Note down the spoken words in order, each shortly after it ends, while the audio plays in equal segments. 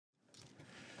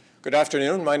Good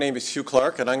afternoon. My name is Hugh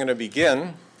Clarke, and I'm going to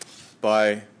begin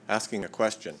by asking a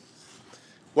question.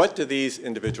 What do these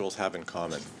individuals have in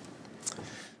common?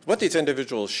 What these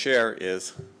individuals share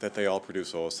is that they all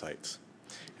produce oocytes.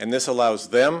 And this allows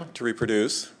them to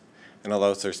reproduce and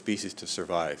allows their species to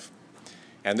survive.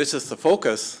 And this is the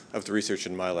focus of the research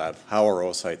in my lab, how are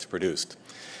oocytes produced,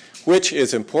 which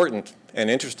is important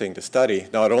and interesting to study,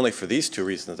 not only for these two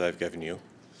reasons I've given you,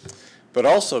 but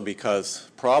also because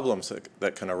problems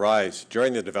that can arise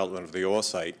during the development of the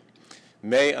oocyte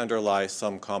may underlie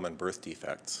some common birth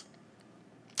defects.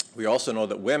 We also know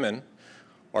that women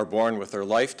are born with their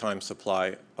lifetime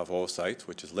supply of oocytes,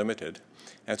 which is limited,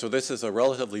 and so this is a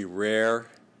relatively rare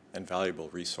and valuable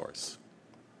resource.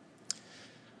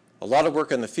 A lot of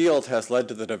work in the field has led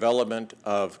to the development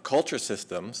of culture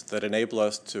systems that enable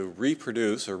us to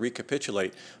reproduce or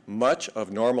recapitulate much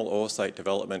of normal oocyte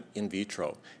development in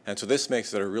vitro. And so this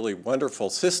makes it a really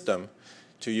wonderful system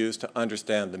to use to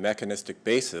understand the mechanistic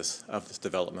basis of this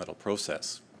developmental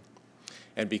process.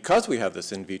 And because we have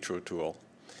this in vitro tool,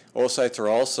 oocytes are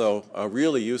also a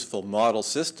really useful model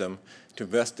system to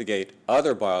investigate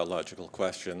other biological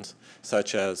questions,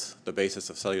 such as the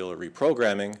basis of cellular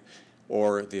reprogramming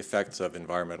or the effects of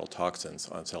environmental toxins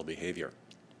on cell behavior.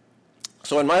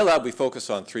 So in my lab, we focus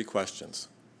on three questions.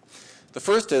 The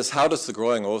first is, how does the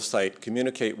growing oocyte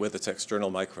communicate with its external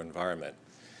microenvironment?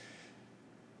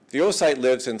 The oocyte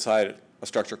lives inside a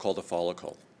structure called a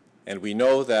follicle, and we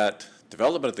know that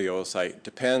development of the oocyte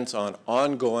depends on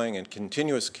ongoing and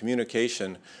continuous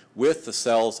communication with the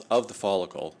cells of the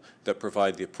follicle that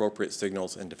provide the appropriate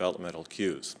signals and developmental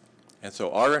cues. And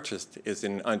so our interest is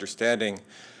in understanding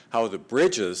how the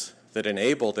bridges that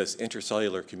enable this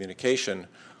intercellular communication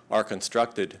are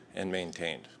constructed and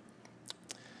maintained.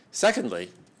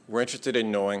 Secondly, we're interested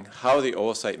in knowing how the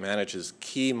oocyte manages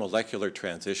key molecular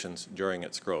transitions during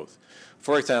its growth.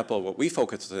 For example, what we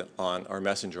focus on are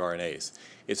messenger RNAs.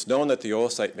 It's known that the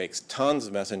oocyte makes tons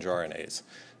of messenger RNAs,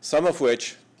 some of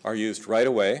which are used right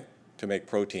away to make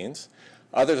proteins,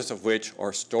 others of which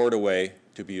are stored away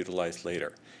to be utilized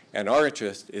later. And our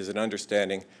interest is in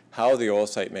understanding how the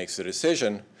oocyte makes the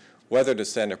decision whether to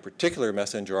send a particular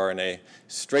messenger RNA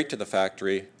straight to the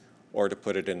factory or to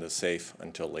put it in the safe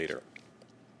until later.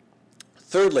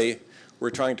 Thirdly, we're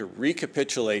trying to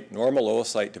recapitulate normal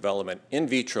oocyte development in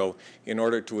vitro in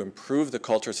order to improve the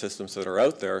culture systems that are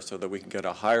out there so that we can get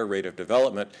a higher rate of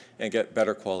development and get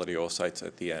better quality oocytes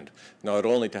at the end. Not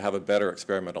only to have a better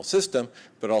experimental system,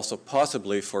 but also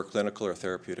possibly for clinical or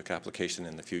therapeutic application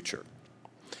in the future.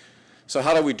 So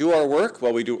how do we do our work?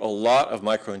 Well, we do a lot of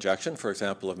microinjection, for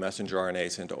example, of messenger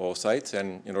RNAs into oocytes,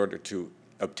 and in order to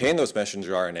obtain those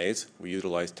messenger RNAs, we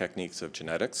utilize techniques of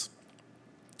genetics.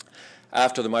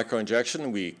 After the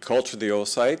microinjection, we culture the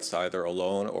oocytes, either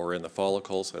alone or in the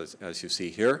follicles, as you see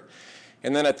here.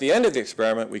 And then at the end of the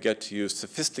experiment, we get to use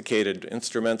sophisticated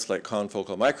instruments like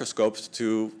confocal microscopes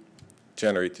to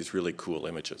generate these really cool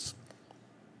images.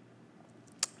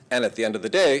 And at the end of the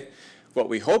day, what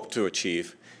we hope to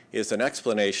achieve is an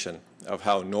explanation of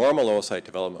how normal oocyte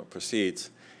development proceeds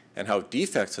and how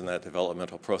defects in that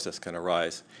developmental process can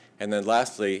arise. And then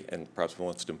lastly, and perhaps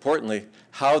most importantly,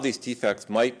 how these defects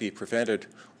might be prevented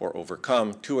or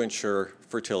overcome to ensure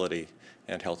fertility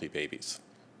and healthy babies.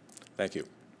 Thank you.